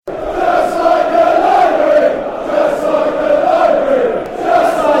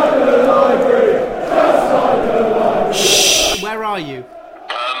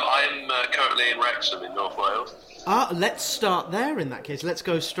start there in that case. Let's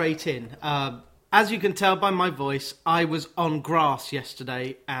go straight in. As you can tell by my voice, I was on grass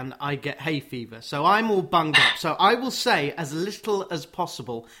yesterday and I get hay fever. So I'm all bunged up. So I will say as little as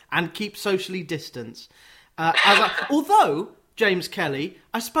possible and keep socially distanced. Although, James Kelly,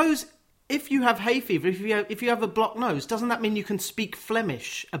 I suppose if you have hay fever, if you have a blocked nose, doesn't that mean you can speak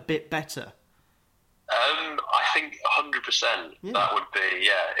Flemish a bit better? I think 100%. Yeah. That would be,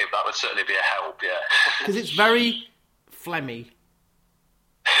 that would certainly be a help, yeah. Because it's very phlegmy.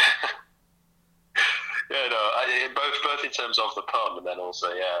 Yeah, no, both in terms of the pun and then also,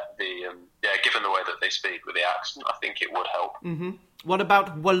 given the way that they speak with the accent, I think it would help. Mm-hmm. What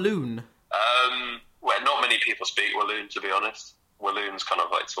about Walloon? Well, not many people speak Walloon, to be honest. Walloon's kind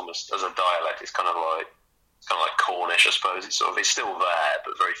of like, it's almost, as a dialect, it's kind of like Cornish, I suppose. It's still there,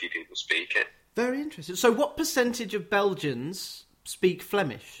 but very few people speak it. Very interesting. So what percentage of Belgians speak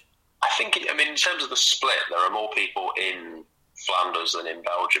Flemish? I think, in terms of the split, there are more people in Flanders than in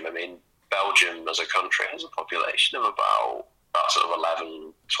Belgium. Belgium as a country has a population of about sort of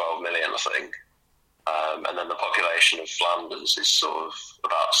 11, 12 million, I think. And then the population of Flanders is sort of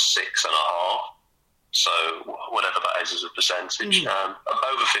about 6.5. So whatever that is as a percentage.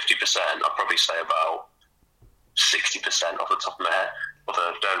 Over 50%, I'd probably say about 60% off the top of my head. Although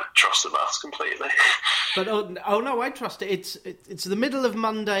I don't trust the maths completely. But no, I trust it. It's the middle of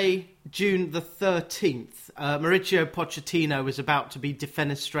Monday, June the 13th. Mauricio Pochettino is about to be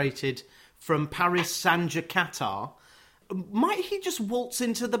defenestrated from Paris Saint-Germain. Might he just waltz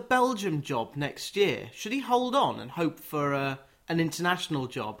into the Belgium job next year? Should he hold on and hope for an international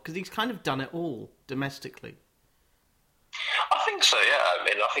job? Because he's kind of done it all domestically. I think so,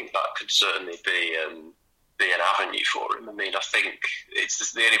 yeah. I think that could certainly be an avenue for him. I think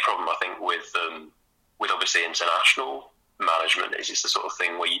it's the only problem, I think, with obviously international management is it's the sort of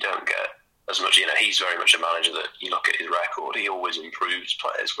thing where you don't get as much, he's very much a manager that you look at his record, he always improves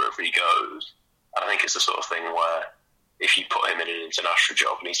players wherever he goes. And I think it's the sort of thing where if you put him in an international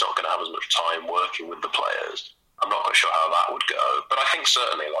job and he's not going to have as much time working with the players, I'm not quite sure how that would go. But I think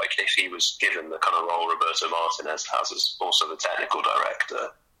certainly, if he was given the kind of role Roberto Martinez has as also the technical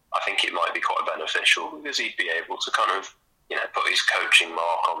director, I think it might be quite beneficial because he'd be able to kind of, put his coaching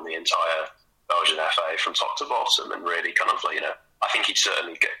mark on the entire Belgian FA from top to bottom and really kind of, I think he'd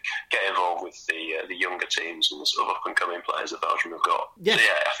certainly get involved with the younger teams and the sort of up-and-coming players that Belgium have got. Yes. So,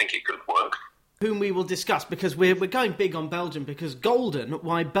 I think it could work. Whom we will discuss, because we're going big on Belgium, because Golden,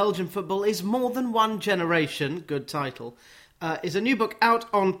 Why Belgian Football is More Than One Generation, good title, is a new book out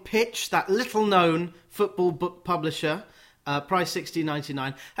on Pitch, that little-known football book publisher, price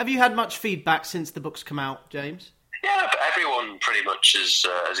 $16.99. Have you had much feedback since the book's come out, James? Yeah, but everyone pretty much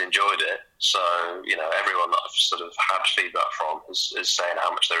has enjoyed it. So, everyone that I've sort of had feedback from is saying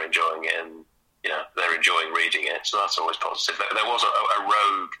how much they're enjoying it and, they're enjoying reading it. So that's always positive. There was a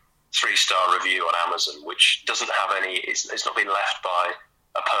rogue 3-star review on Amazon, which doesn't have any, it's not been left by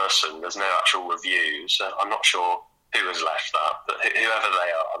a person. There's no actual review. So I'm not sure who has left that. But whoever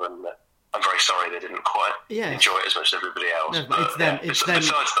they are, then I'm very sorry they didn't quite enjoy it as much as everybody else. No, it's them. It's them.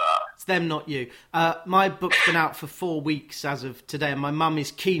 Besides that, it's them, not you. My book's been out for 4 weeks as of today, and my mum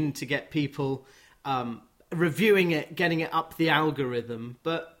is keen to get people reviewing it, getting it up the algorithm.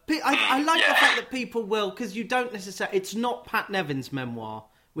 But I like the fact that people will, because you don't necessarily. It's not Pat Nevin's memoir,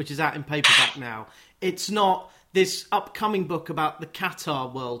 which is out in paperback now. It's not this upcoming book about the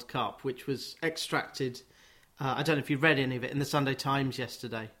Qatar World Cup, which was extracted. I don't know if you read any of it in the Sunday Times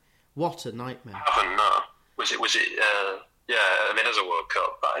yesterday. What a nightmare! I haven't, no. Was it? As a World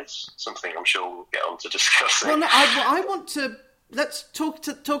Cup, that is something I'm sure we'll get on to discussing. Well, no, I want to. Let's talk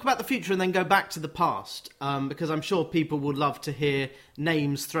about the future and then go back to the past, because I'm sure people would love to hear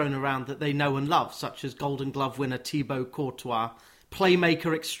names thrown around that they know and love, such as Golden Glove winner Thibaut Courtois,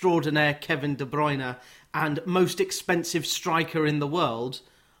 playmaker extraordinaire Kevin De Bruyne, and most expensive striker in the world,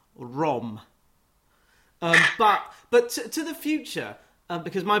 Rom. But to the future.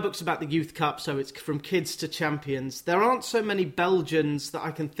 Because my book's about the Youth Cup, so it's from kids to champions. There aren't so many Belgians that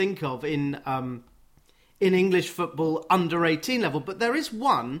I can think of in English football under 18 level, but there is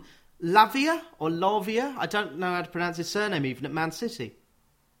one, Lavia. I don't know how to pronounce his surname even at Man City.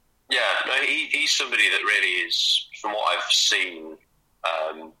 Yeah, no, he's somebody that really is, from what I've seen,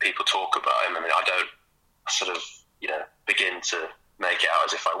 people talk about him. I don't sort of, begin to make it out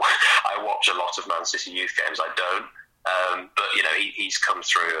as if I watch a lot of Man City youth games. I don't. But he's come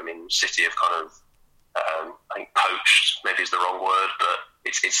through. City have kind of, I think, poached. Maybe is the wrong word, but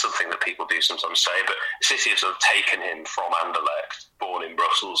it's something that people do sometimes say. But City have sort of taken him from Anderlecht, born in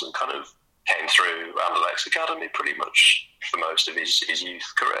Brussels, and kind of came through Anderlecht's academy pretty much for most of his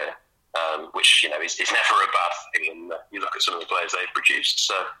youth career. which is never a bad thing. And you look at some of the players they've produced.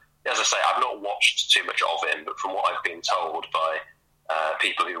 So, as I say, I've not watched too much of him, but from what I've been told by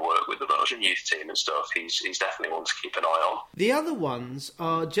people who work with the Belgian youth team and stuff, he's definitely one to keep an eye on. The other ones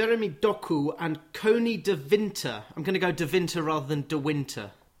are Jeremy Doku and Coney De Winter. I'm going to go De Winter rather than De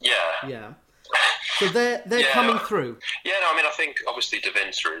Winter. Yeah. So they're coming through. Yeah, no, I mean, I think obviously De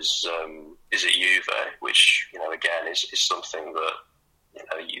Winter is at Juve, which again is something that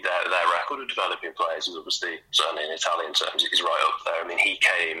their record of developing players is obviously, certainly in Italian terms, is right up there. I mean, he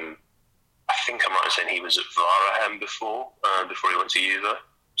came, I think I'm right in saying he was at Varaham before he went to Juve.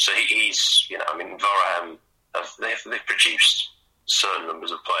 So he's, Varaham, they've produced certain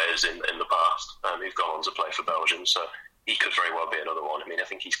numbers of players in the past who've gone on to play for Belgium. So he could very well be another one. I mean, I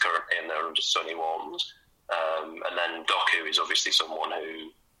think he's currently in there under 21s. And then Doku is obviously someone who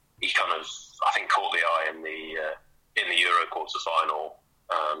he kind of, I think, caught the eye in the Euro quarter-final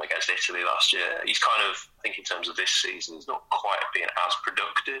against Italy last year. He's kind of, I think in terms of this season, he's not quite being as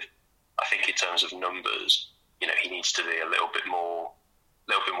productive. I think in terms of numbers, he needs to be a little bit more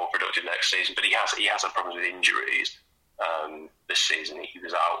productive next season. But he has had problems with injuries. This season he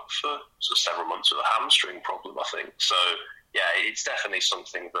was out for several months with a hamstring problem, I think. So yeah, it's definitely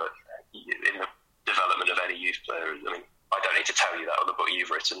something that in the development of any youth player, I mean, I don't need to tell you that on the book you've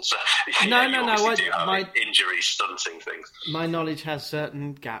written. So No. do have injuries stunting things. My knowledge has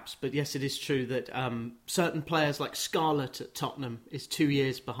certain gaps, but yes, it is true that certain players like Scarlett at Tottenham is 2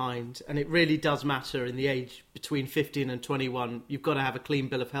 years behind, and it really does matter in the age between 15 and 21. You've got to have a clean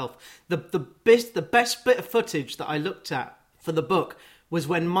bill of health. The best bit of footage that I looked at for the book was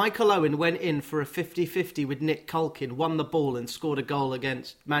when Michael Owen went in for a 50-50 with Nick Culkin, won the ball and scored a goal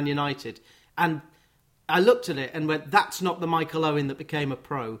against Man United. And I looked at it and went, that's not the Michael Owen that became a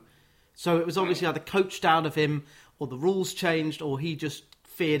pro. So it was obviously either coached out of him or the rules changed or he just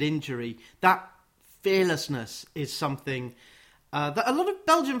feared injury. That fearlessness is something that a lot of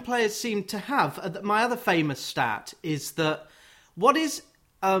Belgian players seem to have. My other famous stat is that what is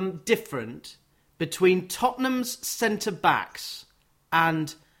different between Tottenham's centre-backs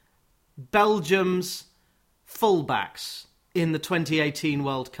and Belgium's full-backs in the 2018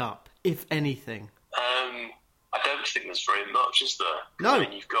 World Cup, if anything? I don't think there's very much, is there? No. I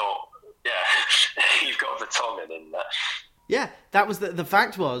mean, you've got Vertonghen in there. Yeah, that was the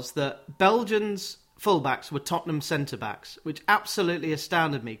fact was that Belgians' fullbacks were Tottenham centre-backs, which absolutely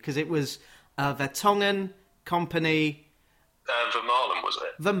astounded me, because it was Vertonghen, Kompany... Vermaelen, was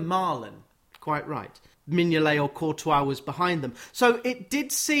it? Vermaelen, quite right. Mignolet or Courtois was behind them. So it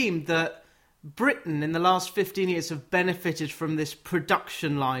did seem that Britain in the last 15 years have benefited from this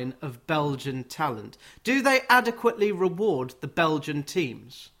production line of Belgian talent. Do they adequately reward the Belgian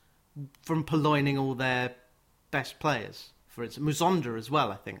teams from purloining all their best players? For instance, Musonda as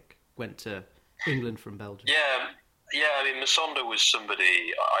well, I think, went to England from Belgium. Yeah, I mean, Musonda was somebody,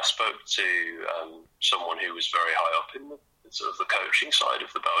 I spoke to someone who was very high up in the coaching side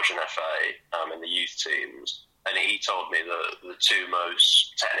of the Belgian FA and the youth teams. And he told me that the two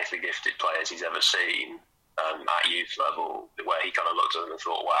most technically gifted players he's ever seen at youth level, where he kind of looked at them and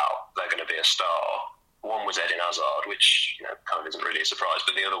thought, wow, they're going to be a star. One was Eden Hazard, which kind of isn't really a surprise,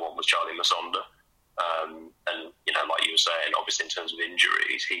 but the other one was Charlie Musonda. And like you were saying, obviously in terms of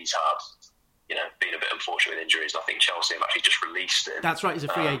injuries, he's had been a bit unfortunate with injuries. I think Chelsea have actually just released him. That's right, he's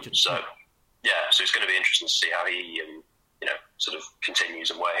a free agent. So it's going to be interesting to see how he sort of continues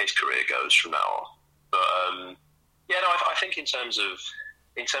and where his career goes from now on. But I think in terms of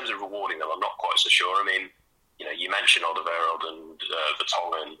rewarding them, I'm not quite so sure. I mean, you mentioned Alderweireld and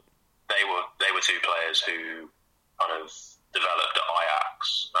Vertonghen. They were two players who kind of developed at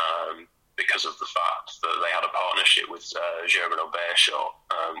Ajax because of the fact that they had a partnership with Germinal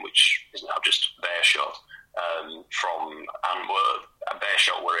Beerschot, which is now just Beerschot, from Antwerp. And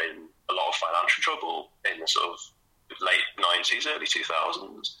Beerschot were in a lot of financial trouble in the sort of late 90s, early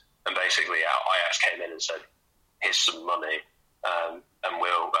 2000s. And basically, Ajax came in and said, here's some money, and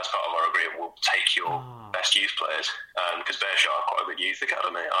we'll, as part of our agreement, we'll take your best youth players. Because Beerschot are quite a good youth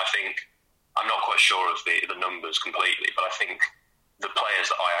academy. I think, I'm not quite sure of the numbers completely, but I think the players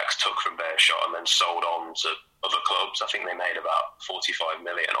that Ajax took from Beerschot and then sold on to other clubs, I think they made about 45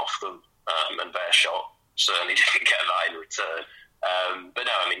 million off them. And Beerschot certainly didn't get that in return. But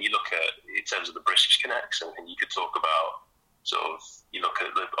no, I mean, you look at, in terms of the British connects, and you could talk about you look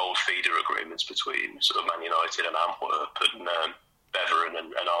at the old feeder agreements between sort of Man United and Antwerp and Beveren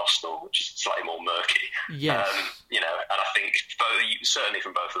and Arsenal, which is slightly more murky. Yes. And I think certainly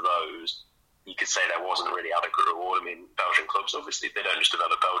from both of those, you could say there wasn't really adequate reward. I mean, Belgian clubs, obviously, they don't just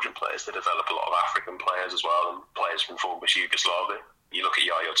develop Belgian players, they develop a lot of African players as well, and players from former Yugoslavia. You look at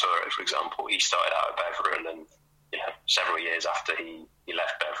Yaya Toure, for example. He started out at Beveren, and several years after he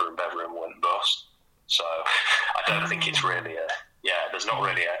left Beveren went bust. So I don't think it's really there's not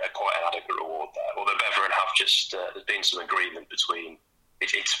really quite an adequate reward there. Although Beveren have just there's been some agreement between.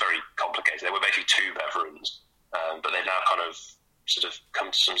 It's very complicated. There were basically two Beverens, but they've now kind of sort of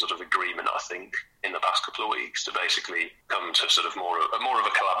come to some sort of agreement, I think, in the past couple of weeks to basically come to sort of more of a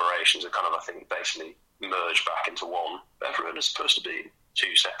collaboration to kind of, I think, basically merge back into one Beveren as opposed to being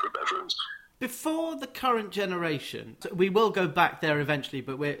two separate Beverens. Before the current generation, we will go back there eventually,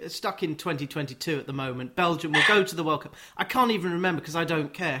 but we're stuck in 2022 at the moment. Belgium will go to the World Cup. I can't even remember because I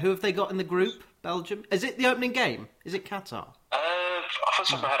don't care. Who have they got in the group? Belgium? Is it the opening game? Is it Qatar? Off the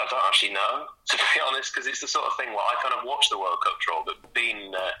top of my head, I don't actually know, to be honest, because it's the sort of thing where I kind of watched the World Cup draw, but being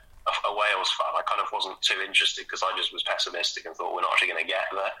a Wales fan, I kind of wasn't too interested because I just was pessimistic and thought we're not actually going to get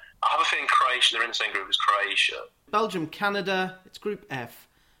there. I have a feeling Croatia, they're in the same group as Croatia. Belgium, Canada, it's Group F.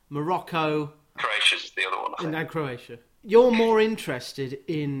 Morocco. Croatia's the other one, I think. And Croatia. You're more interested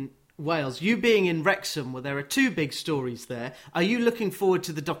in Wales. You being in Wrexham, well, there are two big stories there. Are you looking forward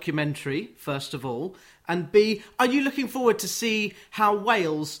to the documentary, first of all? And B, are you looking forward to see how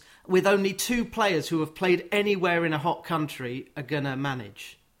Wales, with only two players who have played anywhere in a hot country, are going to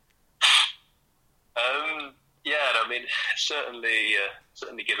manage? I mean, certainly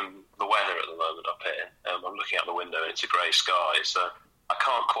given the weather at the moment up here, I'm looking out the window and it's a grey sky, so I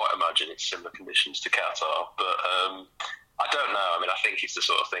can't quite imagine it's similar conditions to Qatar, but I don't know. I mean, I think it's the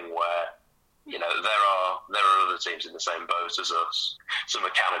sort of thing where, there are other teams in the same boat as us. Some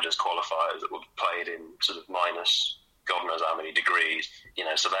of Canada's qualifiers that were played in sort of minus God knows how many degrees,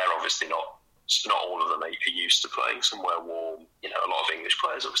 so they're obviously not all of them are used to playing somewhere warm. A lot of English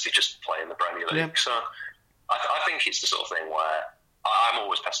players obviously just play in the Premier League. Yeah. So I think it's the sort of thing where I'm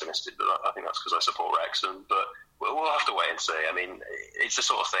always pessimistic, but I think that's because I support Wrexham, but we'll have to wait and see. I mean, it's the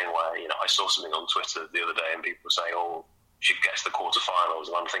sort of thing where, I saw something on Twitter the other day and people were saying, should get to the quarterfinals,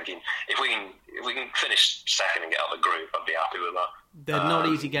 and I'm thinking if we can finish second and get out of the group, I'd be happy with that. They're not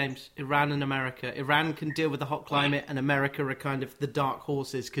easy games. Iran and America. Iran can deal with the hot climate, and America are kind of the dark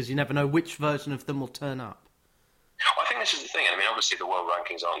horses because you never know which version of them will turn up. I think this is the thing. I mean, obviously the world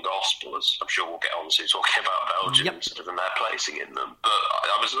rankings aren't gospel, as I'm sure we'll get on to talking about Belgium sort of and their placing in them. But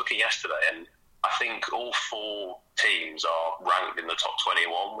I was looking yesterday, and I think all four teams are ranked in the top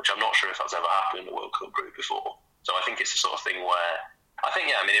 21, which I'm not sure if that's ever happened in the World Cup group before. So I think it's the sort of thing where,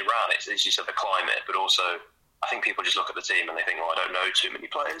 Iran, it's as you said, the climate, but also I think people just look at the team and they think, I don't know too many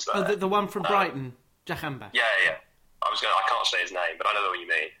players there. Oh, the one from Brighton, Jahamba. Yeah. I can't say his name, but I know what you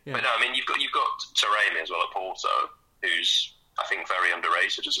mean. Yeah. But no, I mean, you've got Taremi as well at Porto, who's, I think, very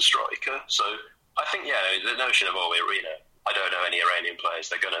underrated as a striker. So I think, the notion of, I don't know any Iranian players,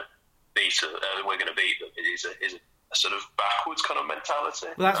 they're going to beat we're going to beat them, is a sort of backwards kind of mentality.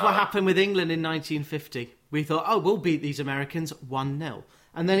 Well, that's what happened with England in 1950. We thought, we'll beat these Americans 1-0.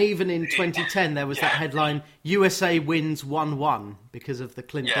 And then even in 2010, there was that headline, USA wins 1-1 because of the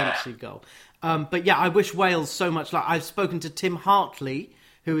Clint Dempsey goal. But I wish Wales so much. I've spoken to Tim Hartley,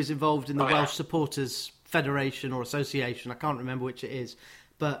 who is involved in the Welsh Supporters Federation or Association. I can't remember which it is.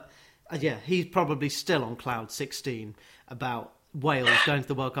 But he's probably still on cloud 16 about Wales going to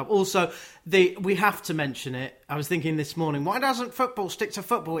the World Cup. Also, we have to mention it. I was thinking this morning, why doesn't football stick to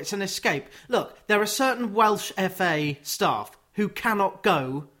football? It's an escape. Look, there are certain Welsh FA staff who cannot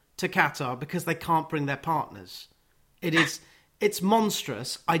go to Qatar because they can't bring their partners. It's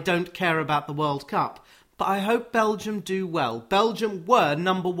monstrous. I don't care about the World Cup, but I hope Belgium do well. Belgium were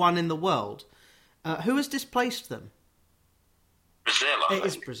number one in the world. Who has displaced them? Brazil, I think. It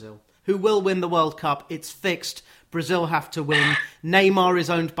is Brazil. Who will win the World Cup? It's fixed. Brazil have to win. Neymar is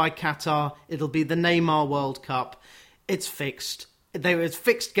owned by Qatar. It'll be the Neymar World Cup. It's fixed. It's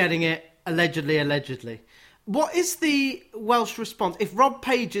fixed getting it, allegedly. What is the Welsh response? If Rob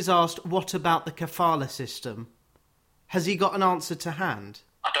Page is asked, what about the kafala system? Has he got an answer to hand?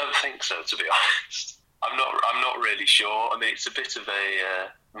 I don't think so, to be honest. I'm not really sure. I mean, it's a bit of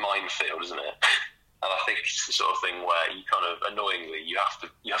a minefield, isn't it? And I think it's the sort of thing where you kind of, annoyingly, you have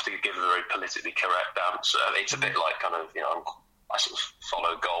to give a very politically correct answer. It's a bit like kind of, I sort of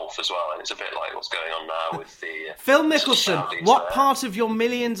follow golf as well, and it's a bit like what's going on now with the... Phil Mickelson, what part of your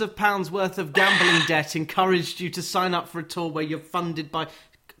millions of pounds worth of gambling debt encouraged you to sign up for a tour where you're funded by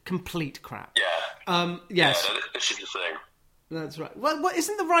complete crap? Yeah. Yes. Yeah, this is the thing. That's right. Well,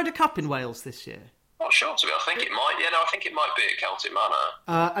 isn't the Ryder Cup in Wales this year? Not sure, to be honest. I think it might. I think it might be at Celtic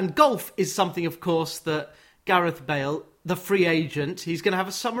Manor. And golf is something, of course, that Gareth Bale, the free agent, he's going to have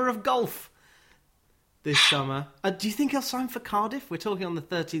a summer of golf this summer. Do you think he'll sign for Cardiff? We're talking on the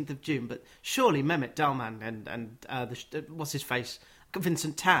 13th of June, but surely Mehmet Dalman and what's his face?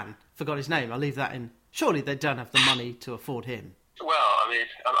 Vincent Tan, forgot his name. I'll leave that in. Surely they don't have the money to afford him. Well, I mean,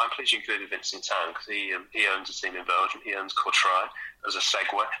 I'm pleased you included Vincent Tan because he owns a team in Belgium. He owns Courtrai as a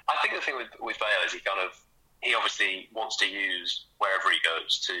segue. I think the thing with Bale is he obviously wants to use wherever he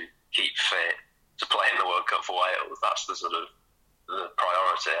goes to keep fit, to play in the World Cup for Wales. That's the sort of the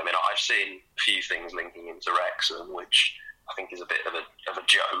priority. I mean, I've seen a few things linking him to Wrexham, which I think is a bit of a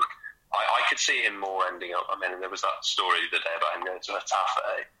joke. I could see him more ending up. I mean, there was that story the day about him going to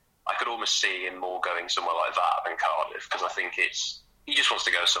Getafe. I could almost see him more going somewhere like that than Cardiff, because I think he just wants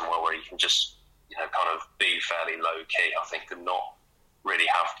to go somewhere where he can just kind of be fairly low key. I think, and not really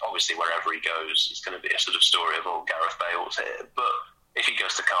have, obviously wherever he goes, it's going to be a sort of story of Gareth Bale's here. But if he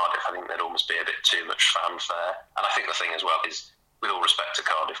goes to Cardiff, I think there'd almost be a bit too much fanfare. And I think the thing as well is, with all respect to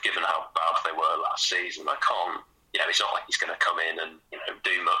Cardiff, given how bad they were last season, I can't. It's not like he's going to come in and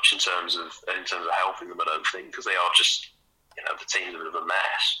do much in terms of helping them. I don't think, because they are just the team's a bit of a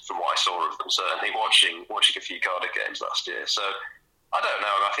mess from what I saw of them. Certainly watching a few Cardiff games last year. So I don't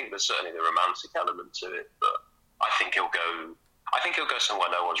know. I think there's certainly the romantic element to it, but I think he'll go somewhere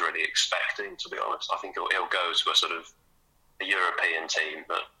no one's really expecting. To be honest, I think he'll go to a sort of a European team,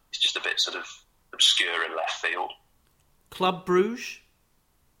 but it's just a bit sort of obscure in left field. Club Bruges?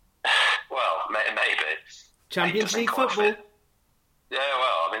 Well, maybe. Champions League football? Yeah,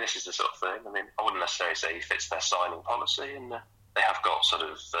 well, I mean, this is the sort of thing. I mean, I wouldn't necessarily say he fits their signing policy, and they have got sort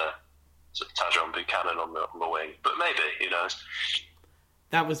of Tajon Buchanan on the wing, but maybe, who knows?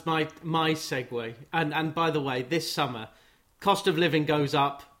 That was my segue. And by the way, this summer, cost of living goes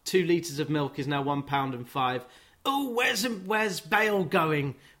up. 2 litres of milk is now £1.05. Oh, where's Bale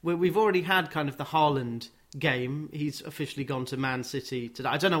going? We've already had kind of the Haaland game. He's officially gone to Man City today.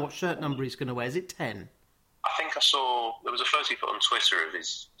 I don't know what shirt number he's going to wear. Is it 10? I think I saw there was a photo he put on Twitter of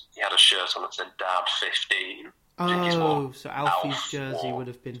he had a shirt on that said Dad 15. Oh, so Alfie's jersey would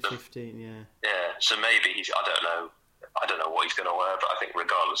have been 15, yeah. Yeah, so maybe I don't know what he's going to wear, but I think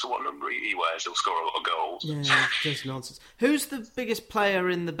regardless of what number he wears, he'll score a lot of goals. Yeah, it's just nonsense. Who's the biggest player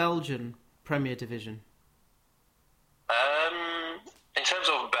in the Belgian Premier Division? In terms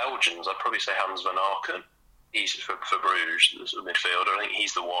of Belgians, I'd probably say Hans van Aken. He's for Bruges, the sort of midfielder. I think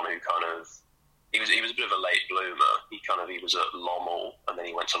he's the one who kind of... He was a bit of a late bloomer. He was at Lommel, and then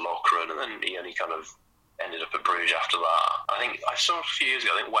he went to Lokeren, and then he only kind of ended up at Bruges after that. I think I saw a few years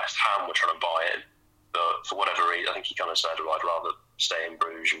ago, I think West Ham were trying to buy him, but for whatever reason, I think he kind of said, I'd rather stay in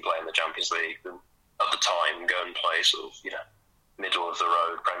Bruges and play in the Champions League than at the time go and play sort of, middle of the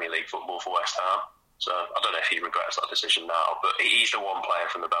road Premier League football for West Ham. So I don't know if he regrets that decision now, but he's the one player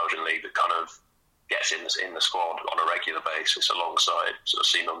from the Belgian league that kind of gets in the squad on a regular basis alongside sort of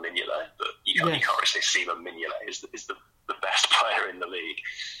Simon Mignolet. But you can't really say Simon Mignolet is the best player in the league.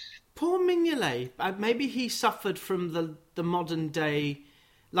 Poor Mignolet. Maybe he suffered from the modern day,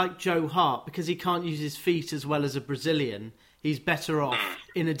 like Joe Hart, because he can't use his feet as well as a Brazilian. He's better off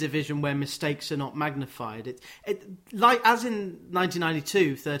in a division where mistakes are not magnified. Like as in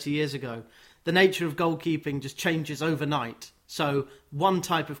 1992, 30 years ago, the nature of goalkeeping just changes overnight. So one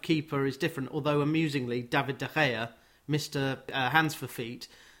type of keeper is different, although amusingly, David De Gea, Mr. Hands for Feet,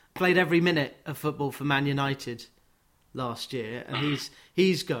 played every minute of football for Man United last year, and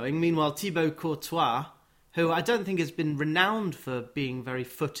he's going. Meanwhile, Thibaut Courtois, who I don't think has been renowned for being very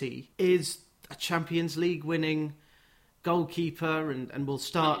footy, is a Champions League winning goalkeeper and will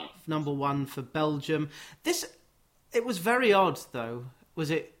start number 1 for Belgium. It was very odd, though.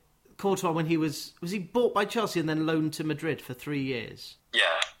 Was it Courtois when was he bought by Chelsea and then loaned to Madrid for 3 years? Yeah.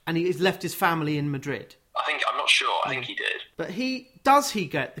 And he's left his family in Madrid. I'm not sure. I think he did. But does he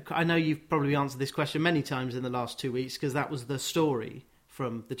get I know you've probably answered this question many times in the last 2 weeks because that was the story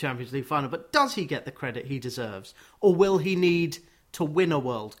from the Champions League final. But does he get the credit he deserves? Or will he need to win a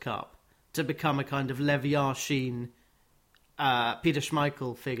World Cup to become a kind of Lev Yashin, Peter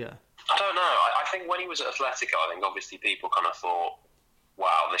Schmeichel figure? I don't know. I think when he was at Atletico, I think obviously people kind of thought,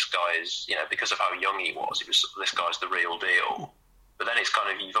 wow, this guy is, because of how young he was, this guy's the real deal. But then it's kind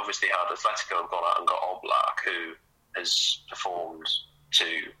of, you've obviously had Atletico have gone out and got Oblak, who has performed to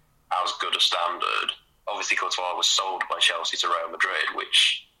as good a standard. Obviously, Courtois was sold by Chelsea to Real Madrid,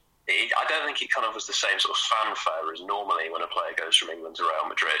 which I don't think it kind of was the same sort of fanfare as normally when a player goes from England to Real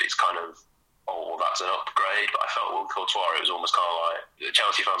Madrid. It's kind of, oh, well, that's an upgrade. But I felt with Courtois, it was almost kind of like the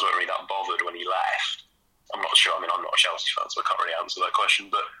Chelsea fans weren't really that bothered when he left. I'm not sure. I mean, I'm not a Chelsea fan, so I can't really answer that question.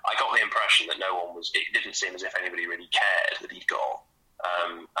 But I got the impression that it didn't seem as if anybody really cared that he'd gone.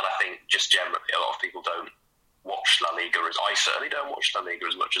 And I think just generally, a lot of people don't watch La Liga I certainly don't watch La Liga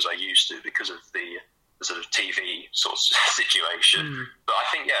as much as I used to because of the sort of TV sort of situation. But I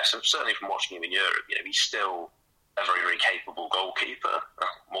think, so certainly from watching him in Europe, he's still a very, very capable goalkeeper,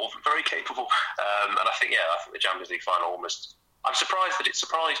 more than very capable. And I think the Champions League final almost. I'm surprised that it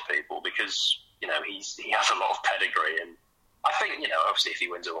surprised people because he has a lot of pedigree, and I think obviously if he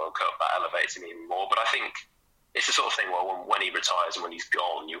wins a World Cup that elevates him even more. But I think it's the sort of thing where when he retires and when he's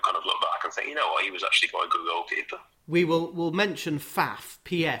gone, you kind of look back and think, you know what, he was actually quite a good goalkeeper. We'll mention FAF,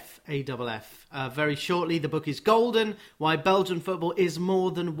 P-F-A-F-F, very shortly. The book is Golden, Why Belgian Football is More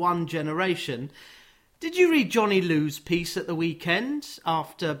Than One Generation. Did you read Johnny Lew's piece at the weekend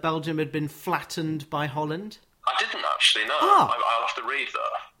after Belgium had been flattened by Holland? I didn't actually, no. I'll have to read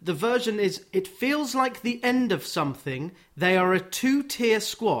that. The version is, it feels like the end of something. They are a two-tier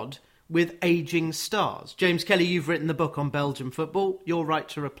squad with ageing stars. James Kelly, you've written the book on Belgian football. You're right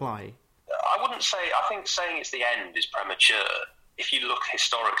to reply. I wouldn't say... I think saying it's the end is premature. If you look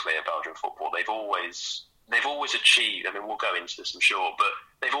historically at Belgian football, they've always achieved... I mean, we'll go into this, I'm sure, but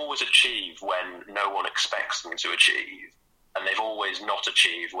they've always achieved when no one expects them to achieve, and they've always not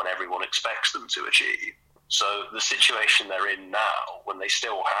achieved when everyone expects them to achieve. So the situation they're in now, when they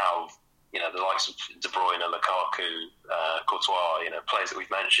still have, the likes of De Bruyne, Lukaku, Courtois, players that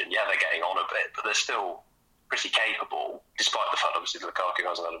we've mentioned, they're getting on a bit, but they're still pretty capable, despite the fact, obviously, Lukaku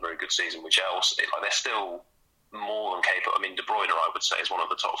hasn't had a very good season with Chelsea. Like, they're still more than capable. I mean, De Bruyne, I would say, is one of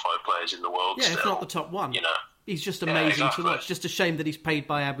the top 5 players in the world still. If not the top one. He's just amazing to watch. Just a shame that he's paid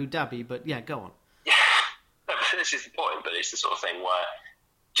by Abu Dhabi, but go on. Yeah, no, but this is the point, but it's the sort of thing where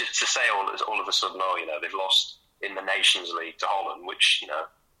just to say all of a sudden, they've lost in the Nations League to Holland, which,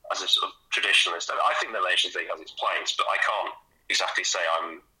 as a sort of traditionalist, I think the Nations League has its place, but I can't exactly say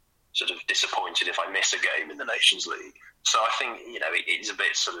I'm sort of disappointed if I miss a game in the Nations League. So I think, it's a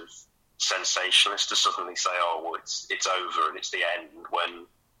bit sort of sensationalist to suddenly say, it's over and it's the end, when,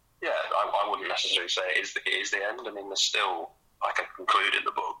 I wouldn't necessarily say it is the end. I mean, there's still, like I conclude in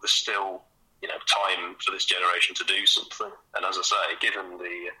the book, there's still, time for this generation to do something. And as I say, given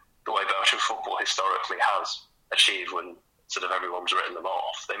the way Belgian football historically has achieved when sort of everyone's written them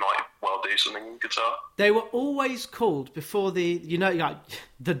off, they might well do something in Qatar. They were always called before the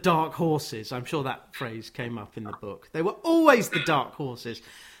dark horses. I'm sure that phrase came up in the book. They were always the dark horses.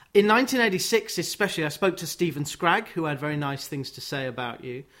 In 1986 especially, I spoke to Stephen Scragg, who had very nice things to say about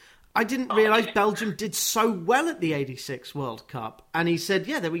you. I didn't realise Belgium did so well at the 86 World Cup. And he said,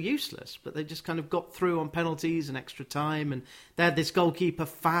 they were useless, but they just kind of got through on penalties and extra time. And they had this goalkeeper,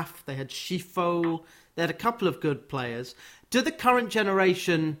 Faf, they had Schifo, they had a couple of good players. Do the current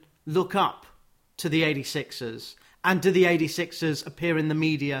generation look up to the 86ers? And do the 86ers appear in the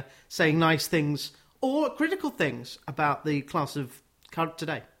media saying nice things or critical things about the class of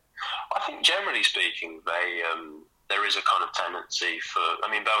today? I think generally speaking, there is a kind of tendency for... I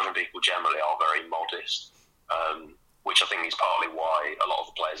mean, Belgian people generally are very modest, which I think is partly why a lot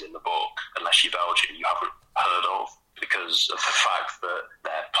of the players in the book, unless you're Belgian, you haven't heard of, because of the fact that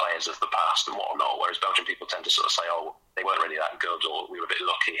they're players of the past and whatnot, whereas Belgian people tend to sort of say, they weren't really that good, or we were a bit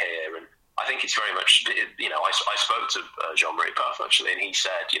lucky here. And I think it's very much... I spoke to Jean-Marie Paf, actually, and he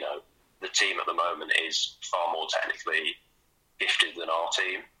said, the team at the moment is far more technically gifted than our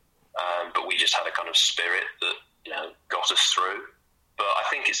team. But we just had a kind of spirit that, got us through. But I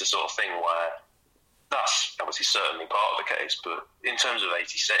think it's the sort of thing where that's obviously certainly part of the case. But in terms of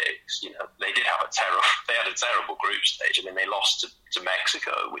 86, they did have they had a terrible group stage. I mean, they lost to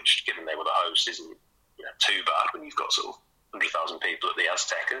Mexico, which, given they were the host, isn't too bad when you've got sort of 100,000 people at the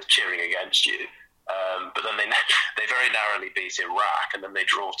Azteca cheering against you. But then they very narrowly beat Iraq, and then they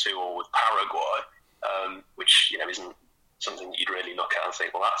draw 2-2 with Paraguay, which isn't something that you'd really look at and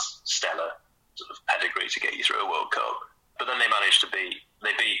think, well, that's stellar sort of pedigree to get you through a World Cup. But then they managed to beat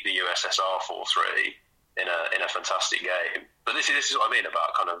the USSR 4-3 in a fantastic game. But this is what I mean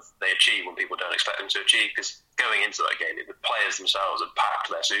about kind of they achieve when people don't expect them to achieve, because going into that game, the players themselves had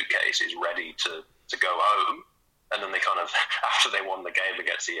packed their suitcases ready to go home, and then they kind of, after they won the game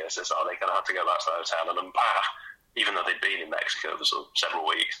against the USSR, they kind of had to go back to the hotel and unpack, even though they'd been in Mexico for sort of several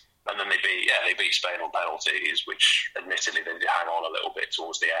weeks. And then they beat Spain on penalties, which admittedly they did hang on a little bit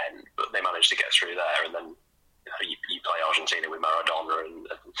towards the end, but they managed to get through there. And then you play Argentina with Maradona, and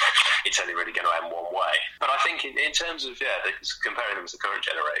it's only really going to end one way. But I think in terms of comparing them to the current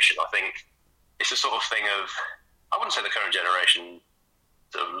generation, I think it's a sort of thing of, I wouldn't say the current generation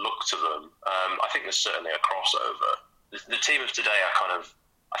sort of look to them. I think there's certainly a crossover. The team of today are kind of,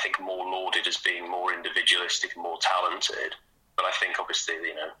 I think, more lauded as being more individualistic, more talented. But I think, obviously,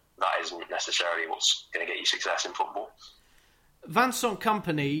 that isn't necessarily what's going to get you success in football. Vincent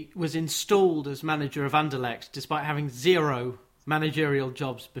Kompany was installed as manager of Anderlecht despite having 0 managerial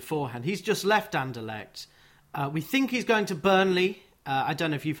jobs beforehand. He's just left Anderlecht. We think he's going to Burnley. I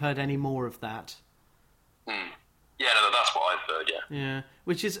don't know if you've heard any more of that. Yeah, no, that's what I've heard, yeah. Yeah,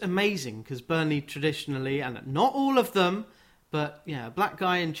 which is amazing, because Burnley traditionally, and not all of them, but yeah, a black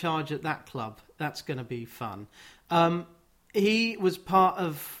guy in charge at that club, that's going to be fun. He was part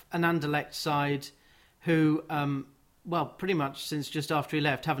of an Anderlecht side who, well, pretty much since just after he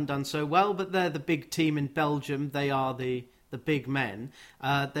left, haven't done so well, but they're the big team in Belgium. They are the big men.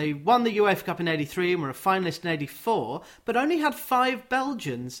 They won the UEFA Cup in 83 and were a finalist in 84, but only had 5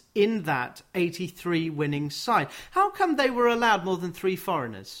 Belgians in that 83 winning side. How come they were allowed more than 3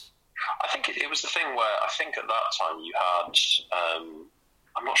 foreigners? I think it was the thing where I think at that time you had,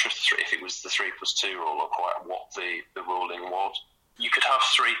 I'm not sure if it was the 3+2 rule or quite what the ruling was. You could have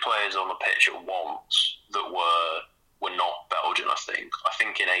 3 players on the pitch at once that were not Belgian, I think. I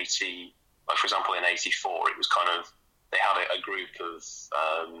think in 80, like for example in 84, it was kind of, they had a group of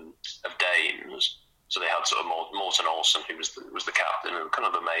Danes, so they had sort of Morten Olsen, who was the captain and kind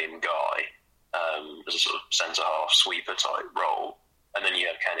of the main guy, as a sort of centre-half sweeper type role. And then you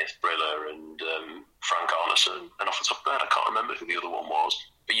had Kenneth Briller and Frank Arneson, and off the top of my head, I can't remember who the other one was.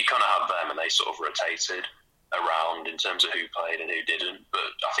 But you kind of had them, and they sort of rotated around in terms of who played and who didn't.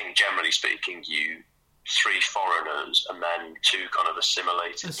 But I think generally speaking, 3 foreigners and then 2 kind of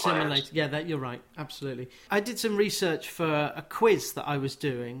assimilated players. Yeah, you're right, absolutely. I did some research for a quiz that I was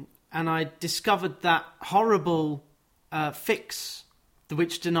doing, and I discovered that horrible fix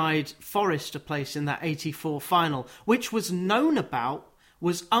which denied Forest a place in that 84 final, which was known about,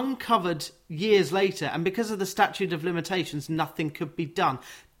 was uncovered years later, and because of the statute of limitations, nothing could be done.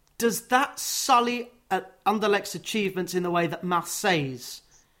 Does that sully Anderlecht's achievements in the way that Marseille's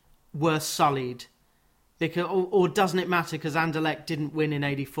were sullied? Because, or doesn't it matter because Anderlecht didn't win in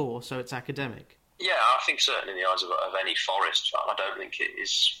 84, so it's academic? Yeah, I think certainly in the eyes of any Forest fan, I don't think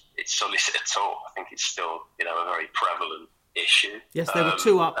it's sullied at all. I think it's still, a very prevalent issue. Yes, they were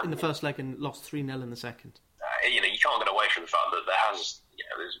 2 up in the first leg and lost 3-0 in the second. You can't get away from the fact that there's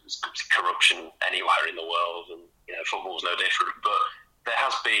corruption anywhere in the world, and football's no different. But there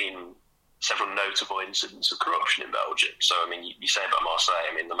has been several notable incidents of corruption in Belgium. So I mean, you say about Marseille.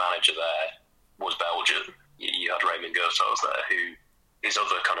 I mean, the manager there was Belgian. You had Raymond Goethals there, who his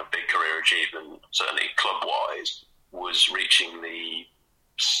other kind of big career achievement, certainly club-wise, was reaching the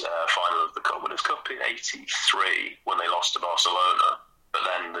final of the Winners' Cup in 83 when they lost to Barcelona. But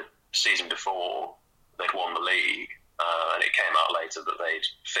then the season before, they'd won the league, and it came out later that they'd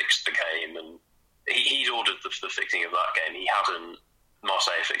fixed the game, and he'd ordered the fixing of that game. He hadn't.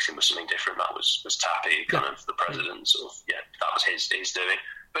 Marseille fixing was something different. That was Tapie, kind of the president. Sort of, that was his doing.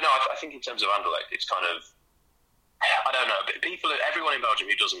 But no, I think in terms of Anderlecht, it's kind of, I don't know, everyone in Belgium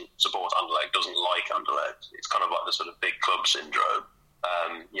who doesn't support Anderlecht doesn't like Anderlecht. It's kind of like the sort of big club syndrome.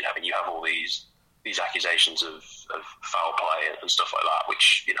 And you have all these accusations of foul play and stuff like that,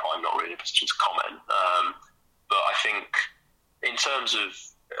 which I'm not really in a position to comment. But I think in terms of,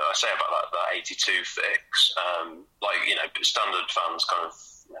 I say about that 82 fix, standard fans kind of,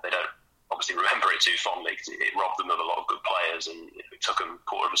 they don't obviously remember it too fondly because it robbed them of a lot of good players, and it took them a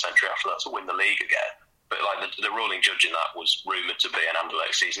quarter of a century after that to win the league again. But the ruling judge in that was rumoured to be an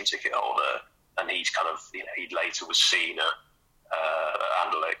Anderlecht season ticket holder, and he's kind of, he later was seen at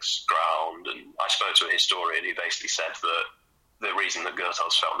Anderlecht's ground. And I spoke to a historian who basically said that the reason that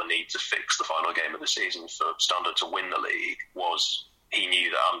Goethals felt the need to fix the final game of the season for Standard to win the league was he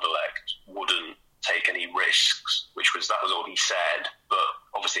knew that Anderlecht wouldn't take any risks, that was all he said, but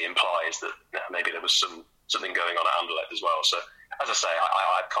obviously implies that maybe there was something going on at Anderlecht as well. So, as I say,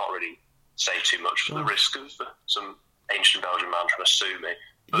 I can't really say too much for the risk of some ancient Belgian man trying to sue me.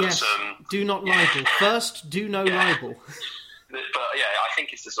 But, yes, do not libel. First, do no libel. But yeah, I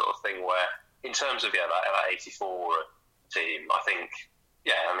think it's the sort of thing where, in terms of that 84 team, I think,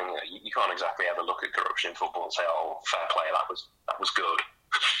 you can't exactly ever look at corruption in football and say, "Oh, fair play, that was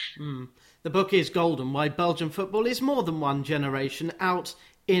good." The book is golden. Why Belgian football is more than one generation. Out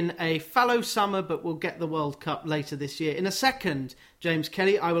in a fallow summer, but we'll get the World Cup later this year. In a second, James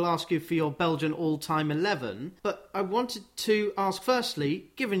Kelly, I will ask you for your Belgian all-time 11. But I wanted to ask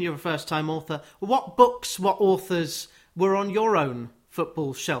firstly, given you're a first-time author, what books, what authors were on your own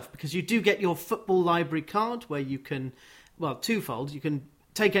football shelf? Because you do get your football library card where you can, twofold. You can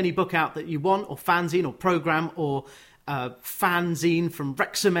take any book out that you want, or fanzine, or programme, or fanzine from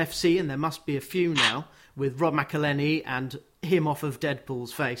Wrexham FC, and there must be a few now, with Rob McElhenney and him off of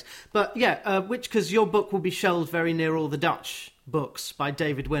Deadpool's face. But because your book will be shelved very near all the Dutch books by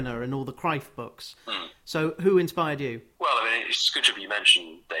David Winner and all the Cruyff books. So who inspired you? Well, it's good to be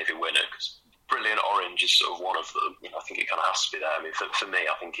mentioned David Winner, because Brilliant Orange is sort of one of them. I think it kind of has to be there. For me,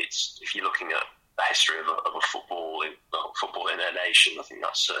 I think it's, if you're looking at the history of a football in a nation, I think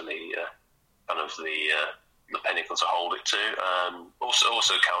that's certainly kind of the the pinnacle to hold it to.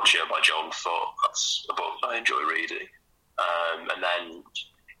 Also Calcio by John Foote. That's a book I enjoy reading. And then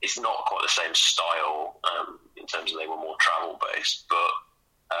it's not quite the same style in terms of they were more travel-based,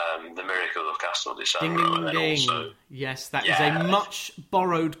 but The Miracle of Castel di Sangro. Ding, ding. Also, yes, that is a much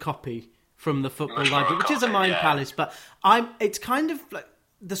borrowed copy from the Football Library, which is a Mind Palace, but it's kind of like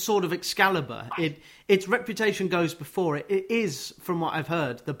the sort of Excalibur. Its reputation goes before it. It is, from what I've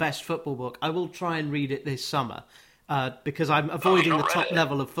heard, the best football book. I will try and read it this summer because I'm avoiding the top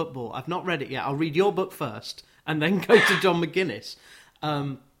level of football. I've not read it yet. I'll read your book first and then go to John McGuinness,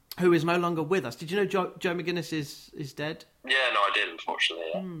 who is no longer with us. Did you know Joe McGuinness is dead? Yeah, no, I did,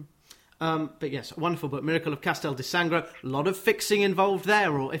 unfortunately, But yes, a wonderful book, Miracle of Castel di Sangro. A lot of fixing involved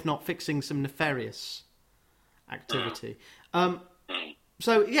there, or if not fixing, some nefarious activity.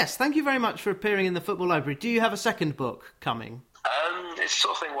 So, yes, thank you very much for appearing in the Football Library. Do you have a second book coming? It's the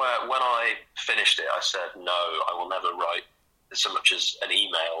sort of thing where when I finished it, I said, no, I will never write so much as an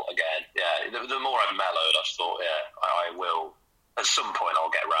email again. Yeah, the more I've mellowed, I've thought, I will. At some point,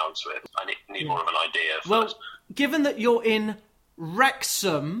 I'll get around to it. I need more of an idea first. Well, given that you're in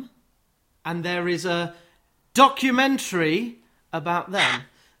Wrexham, and there is a documentary about them,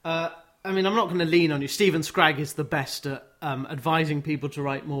 I mean, I'm not going to lean on you. Stephen Scragg is the best at advising people to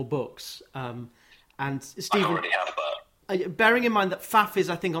write more books. And Stephen, I already have that. Bearing in mind that Faf is,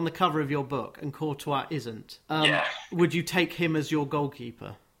 I think, on the cover of your book and Courtois isn't, would you take him as your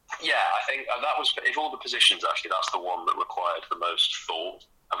goalkeeper? Yeah, I think that was, if all the positions, actually, that's the one that required the most thought.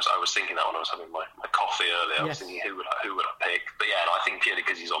 I was thinking that when I was having my coffee earlier. I was thinking, who would I pick? But yeah, I think purely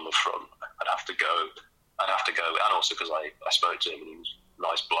because he's on the front, I'd have to go, and also because I spoke to him and he was a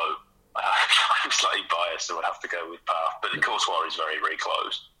nice bloke. I'm slightly biased, so I'd have to go with Paf. But the Courtois is very, very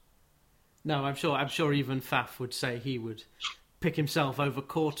close. No, I'm sure even Faf would say he would pick himself over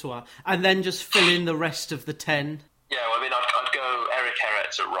Courtois, and then just fill in the rest of the 10. Yeah, well, I mean, I'd go Eric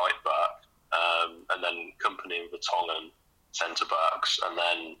Herretz at right back, and then Kompany with the Tongan centre backs, and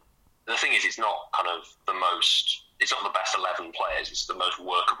then the thing is, it's not kind of it's not the best 11 players, it's the most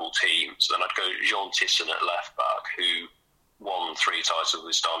workable team. So then I'd go Jean Thyssen at left back, who won 3 titles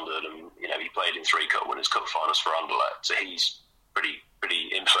with Standard, and he played in 3 Cup Winners' Cup finals for Anderlecht, so he's pretty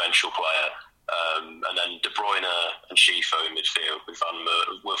influential player. And then De Bruyne and Schifo in midfield with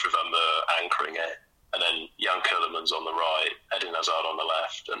Wilfried Van Meer anchoring it, and then Jan Kullermans on the right, Eden Hazard on the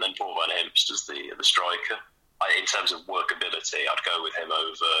left, and then Paul Van Imst as the striker. In terms of workability, I'd go with him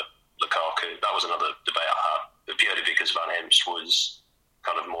over Lukaku. That was another debate I had, but purely because Van Imst was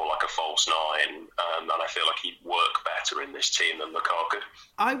kind of more like a false 9, and I feel like he'd work better in this team than Lukaku.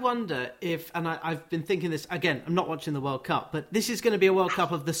 I wonder if, and I've been thinking this, again, I'm not watching the World Cup, but this is going to be a World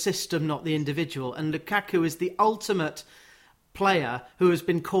Cup of the system, not the individual, and Lukaku is the ultimate player who has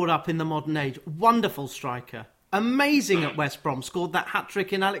been caught up in the modern age. Wonderful striker. Amazing at West Brom. Scored that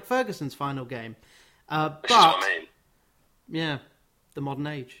hat-trick in Alec Ferguson's final game. This is what I mean. Yeah, the modern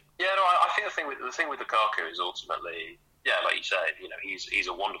age. Yeah, no, I think the thing with Lukaku is ultimately, yeah, like you said, he's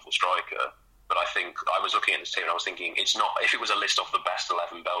a wonderful striker. But I think I was looking at this team and I was thinking, it's not, if it was a list of the best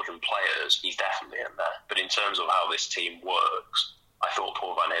 11 Belgian players, he's definitely in there. But in terms of how this team works, I thought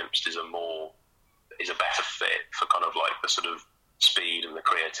Paul Van Imst is a better fit for kind of like the sort of speed and the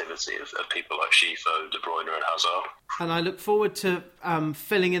creativity of people like Schifo, De Bruyne and Hazard. And I look forward to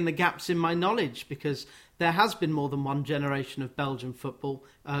filling in the gaps in my knowledge, because there has been more than one generation of Belgian football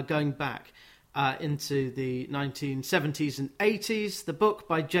going back into the 1970s and 80s. The book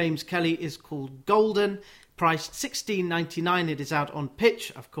by James Kelly is called Golden, priced $16.99. It is out on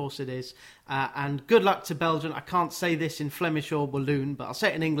Pitch, of course it is. And good luck to Belgium. I can't say this in Flemish or Walloon, but I'll say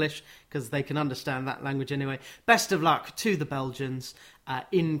it in English because they can understand that language anyway. Best of luck to the Belgians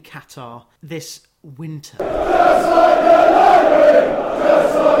in Qatar this winter. Just like the library!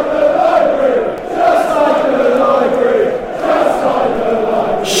 Just like the library!